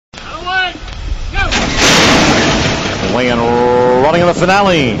Away and running in the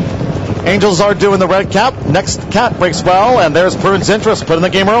finale. Angels are due in the red cap. Next cat breaks well, and there's Prune's Interest put in the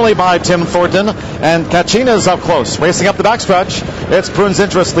game early by Tim Thornton, and Kachina's up close, racing up the backstretch. It's Prune's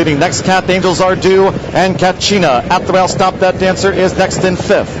Interest leading. Next cat, Angels are due, and Kachina at the rail. Stop That Dancer is next in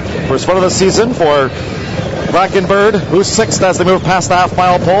fifth. First one of the season for Brackenbird, who's sixth as they move past the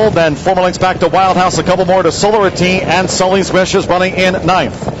half-mile pole. Then 4 more lengths back to Wild House, a couple more to Solarity, and Sully's Wish is running in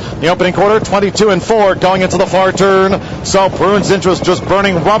ninth. The opening quarter, 22-4, going into the far turn. So Prune's Interest just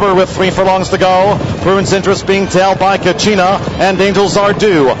burning rubber with 3 furlongs to go. Prune's Interest being tailed by Kachina, and Angels are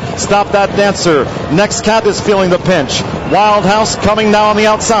due. Stop That Dancer. Next cat is feeling the pinch. Wild House coming now on the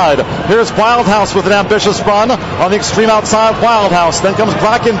outside. Here's Wild House with an ambitious run on the extreme outside. Wild House. Then comes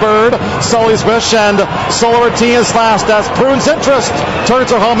Brackenbird, Sully's Wish, and Solarity is last as Prune's Interest turns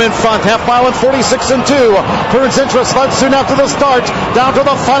her home in front. Half mile in 46-2. Prune's Interest led soon after the start down to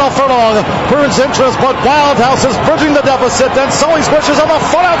the final furlong. Prune's Interest, but Wild House is bridging the deficit. Then Sully's Wish is on the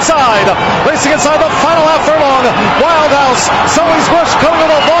front outside, racing inside the final half furlong. Wild House, Sully's Wish coming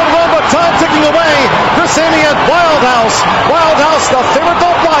with a long run, but time ticking away. Chris aiming at Wild House. Wild House, the favorite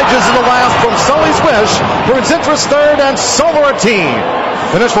obliges in the last from Sully's Wish. Prune's Interest third, and Solarity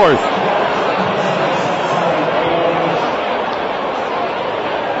finish fourth.